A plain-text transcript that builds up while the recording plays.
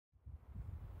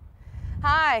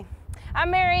Hi,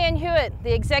 I'm Marianne Hewitt,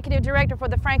 the Executive Director for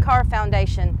the Frank Harr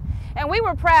Foundation. And we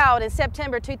were proud in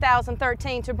September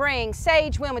 2013 to bring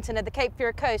Sage Wilmington of the Cape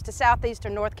Fear Coast to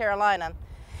southeastern North Carolina.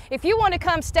 If you want to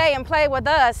come stay and play with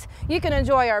us, you can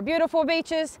enjoy our beautiful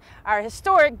beaches, our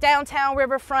historic downtown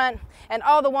riverfront, and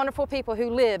all the wonderful people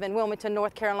who live in Wilmington,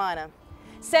 North Carolina.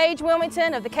 Sage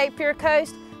Wilmington of the Cape Fear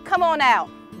Coast, come on out.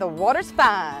 The water's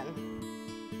fine.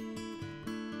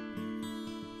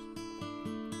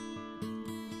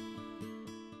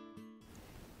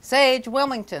 Sage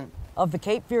Wilmington of the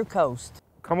Cape Fear Coast.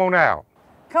 Come on out.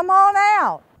 Come on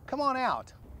out. Come on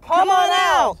out. Come on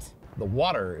out. The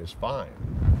water is fine.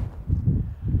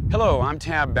 Hello, I'm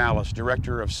Tab Ballas,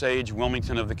 Director of Sage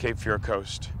Wilmington of the Cape Fear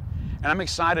Coast. And I'm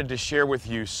excited to share with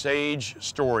you Sage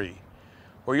Story,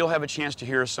 where you'll have a chance to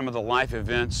hear some of the life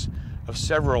events of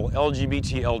several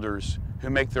LGBT elders who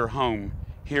make their home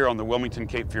here on the Wilmington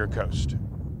Cape Fear Coast.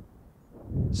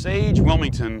 Sage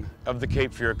Wilmington of the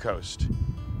Cape Fear Coast.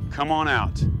 Come on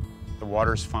out, the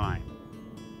water's fine.